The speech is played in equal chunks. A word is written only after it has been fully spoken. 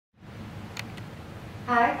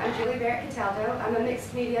Hi, I'm Julie Cataldo. I'm a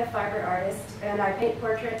mixed media fiber artist, and I paint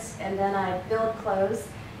portraits, and then I build clothes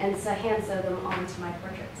and hand sew them onto my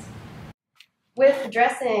portraits. With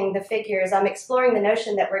dressing the figures, I'm exploring the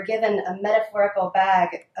notion that we're given a metaphorical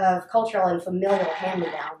bag of cultural and familial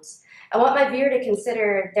hand-me-downs. I want my viewer to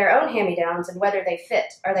consider their own hand-me-downs and whether they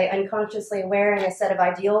fit. Are they unconsciously wearing a set of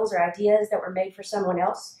ideals or ideas that were made for someone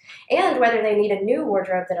else? And whether they need a new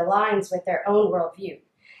wardrobe that aligns with their own worldview.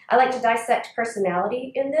 I like to dissect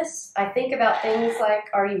personality in this. I think about things like,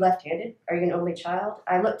 are you left-handed? Are you an only child?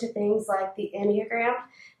 I look to things like the Enneagram,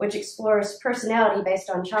 which explores personality based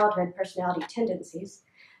on childhood personality tendencies.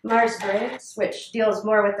 Myers-Briggs, which deals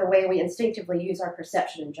more with the way we instinctively use our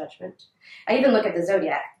perception and judgment. I even look at the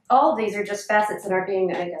zodiac. All of these are just facets in our being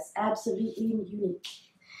that make us absolutely unique.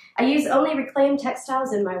 I use only reclaimed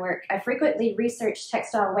textiles in my work. I frequently research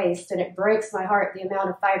textile waste, and it breaks my heart the amount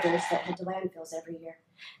of fibers that head to landfills every year.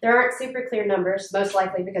 There aren't super clear numbers, most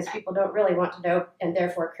likely because people don't really want to know and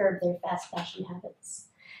therefore curb their fast fashion habits.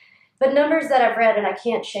 But numbers that I've read and I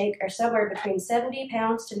can't shake are somewhere between 70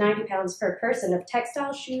 pounds to 90 pounds per person of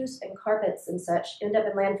textiles, shoes, and carpets and such end up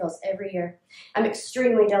in landfills every year. I'm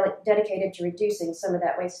extremely dedicated to reducing some of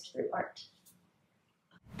that waste through art.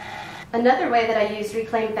 Another way that I use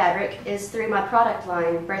reclaimed fabric is through my product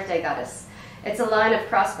line, Birthday Goddess. It's a line of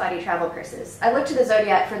crossbody travel purses. I look to the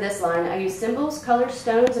zodiac for this line. I use symbols, colors,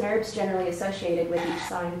 stones, and herbs generally associated with each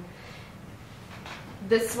sign.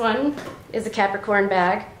 This one is a Capricorn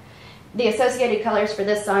bag. The associated colors for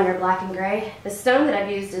this sign are black and gray. The stone that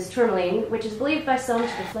I've used is tourmaline, which is believed by some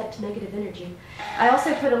to deflect negative energy. I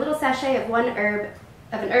also put a little sachet of an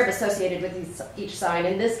herb associated with each sign.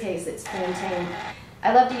 In this case, it's plantain.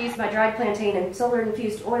 I love to use my dried plantain and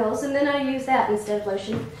solar-infused oils, and then I use that instead of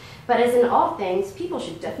lotion. But as in all things, people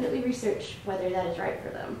should definitely research whether that is right for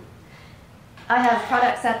them. I have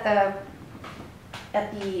products at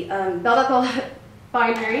the Bell Buckle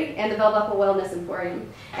Bindery and the Bell Buckle Wellness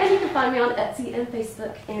Emporium. And you can find me on Etsy and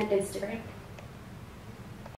Facebook and Instagram.